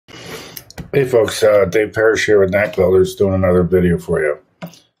Hey folks, Dave Parrish here with Knack Builders doing another video for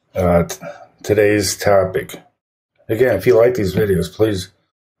you. Today's topic. Again, if you like these videos, please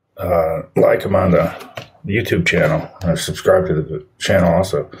like them on the YouTube channel or subscribe to the channel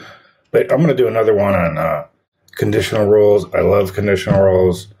also. But I'm going to do another one on conditional rules. I love conditional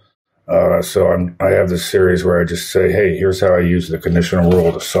rules. So I have this series where I just say, hey, here's how I use the conditional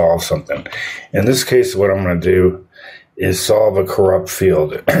rule to solve something. In this case, what I'm going to do is solve a corrupt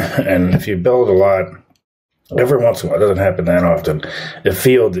field. And if you build a lot, every once in a while, it doesn't happen that often, a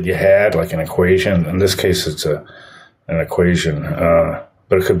field that you had, like an equation, in this case it's an equation,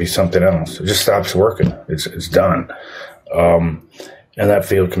 but it could be something else. It just stops working. It's done. And that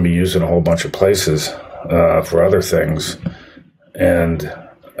field can be used in a whole bunch of places for other things. And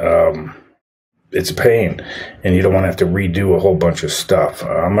it's a pain, and you don't want to have to redo a whole bunch of stuff.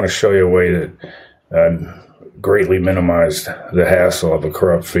 I'm going to show you a way that greatly minimized the hassle of a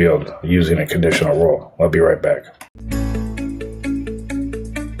corrupt field using a conditional rule. I'll be right back.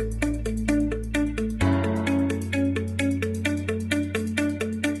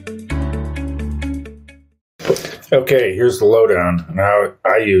 Okay, here's the lowdown on how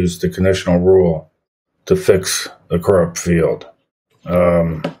I use the conditional rule to fix a corrupt field.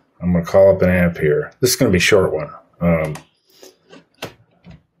 I'm going to call up an app here. This is going to be a short one.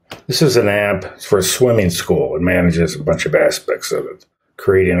 This is an app for a swimming school. It manages a bunch of aspects of it.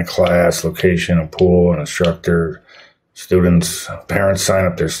 Creating a class, location, a pool, an instructor, students, parents sign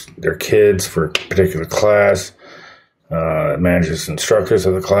up their kids for a particular class. It manages instructors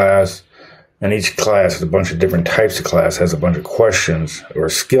of the class. And each class has a bunch of different types of class, has a bunch of questions or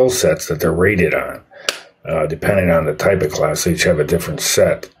skill sets that they're rated on. Depending on the type of class, they each have a different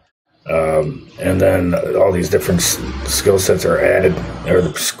set. And then all these different skill sets are added, or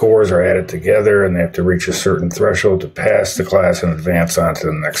the scores are added together, and they have to reach a certain threshold to pass the class and advance on to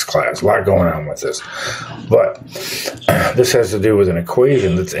the next class. A lot going on with this. But this has to do with an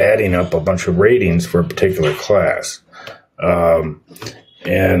equation that's adding up a bunch of ratings for a particular class. And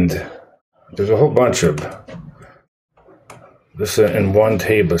there's a whole bunch of this in one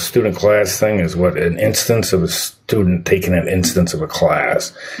table. A student class thing is what an instance of a student taking an instance of a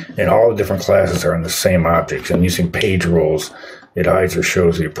class. And all the different classes are in the same objects. And using page rules, it hides or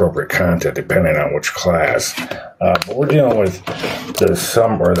shows the appropriate content depending on which class. But we're dealing with the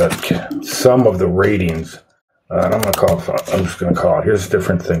sum of the ratings. And I'm just going to call it. Here's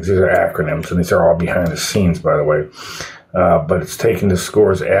different things. These are acronyms, and these are all behind the scenes, by the way. But it's taking the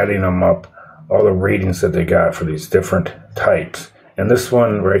scores, adding them up, all the ratings that they got for these different types. And this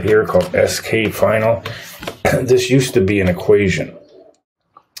one right here called SK Final, this used to be an equation.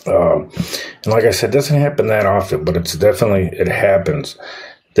 And like I said, it doesn't happen that often, but it happens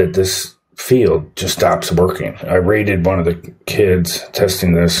that this field just stops working. I rated one of the kids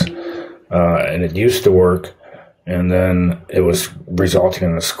testing this, and it used to work, and then it was resulting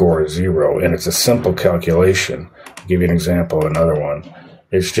in a score of 0. And it's a simple calculation. I'll give you an example, another one.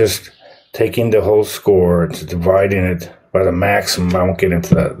 It's just taking the whole score, it's dividing it by the maximum. I won't get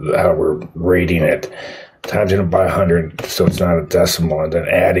into how we're rating it. Times it by 100, so it's not a decimal, and then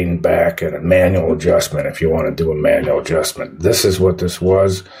adding back a manual adjustment if you want to do a manual adjustment. This is what this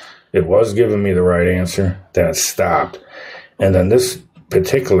was. It was giving me the right answer, then it stopped. And then this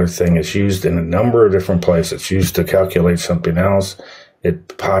particular thing is used in a number of different places. It's used to calculate something else.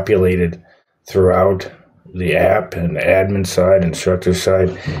 It populated throughout the app and the admin side, instructor side.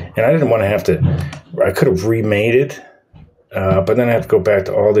 And I didn't want to I could have remade it, but then I have to go back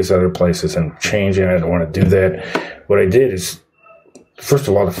to all these other places and change it. I didn't want to do that. What I did is, first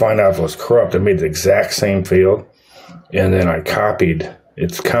of all, to find out if it was corrupt, I made the exact same field, and then I copied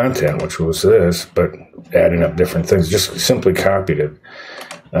its content, which was this, but adding up different things, just simply copied it.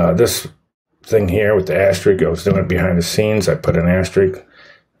 This thing here with the asterisk, I was doing it behind the scenes. I put an asterisk.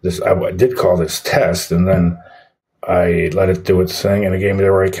 I did call this test, and then I let it do its thing, and it gave me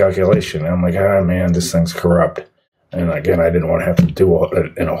the right calculation. And I'm like, man, this thing's corrupt. And again, I didn't want to have to do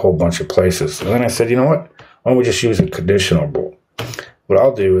it in a whole bunch of places. And then I said, you know what? Why don't we just use a conditional rule? What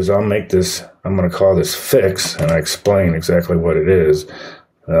I'll do is I'll make this, I'm going to call this fix, and I explain exactly what it is.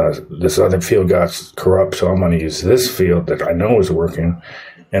 This other field got corrupt, so I'm going to use this field that I know is working,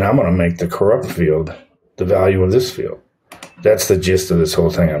 and I'm going to make the corrupt field the value of this field. That's the gist of this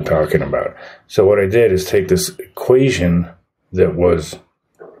whole thing I'm talking about. So what I did is take this equation that was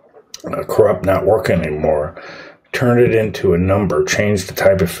corrupt, not working anymore, turn it into a number, change the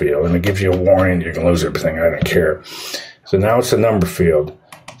type of field, and it gives you a warning you can lose everything. I don't care. So now it's a number field.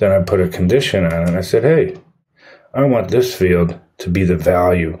 Then I put a condition on it, and I said, hey, I want this field to be the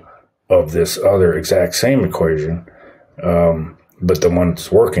value of this other exact same equation. but the one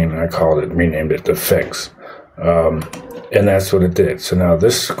that's working, I renamed it to fix. And that's what it did. So now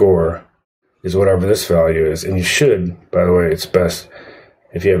this score is whatever this value is. And you should, by the way, it's best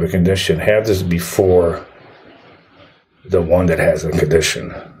if you have a condition, have this before the one that has a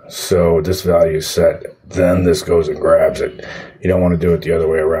condition. So this value is set, then this goes and grabs it. You don't want to do it the other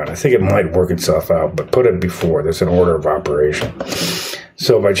way around. I think it might work itself out, but put it before. There's an order of operation.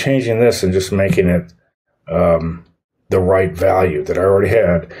 So by changing this and just making it the right value that I already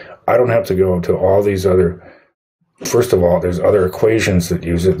had, I don't have to go to all these other. First of all, there's other equations that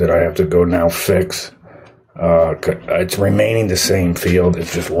use it that I have to go now fix. It's remaining the same field.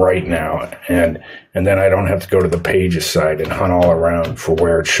 It's just right now. And then I don't have to go to the pages side and hunt all around for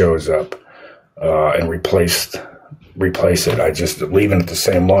where it shows up and replace it. I just leaving it the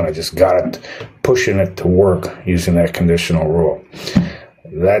same one. I just got it, pushing it to work using that conditional rule.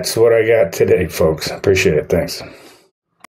 That's what I got today, folks. Appreciate it. Thanks.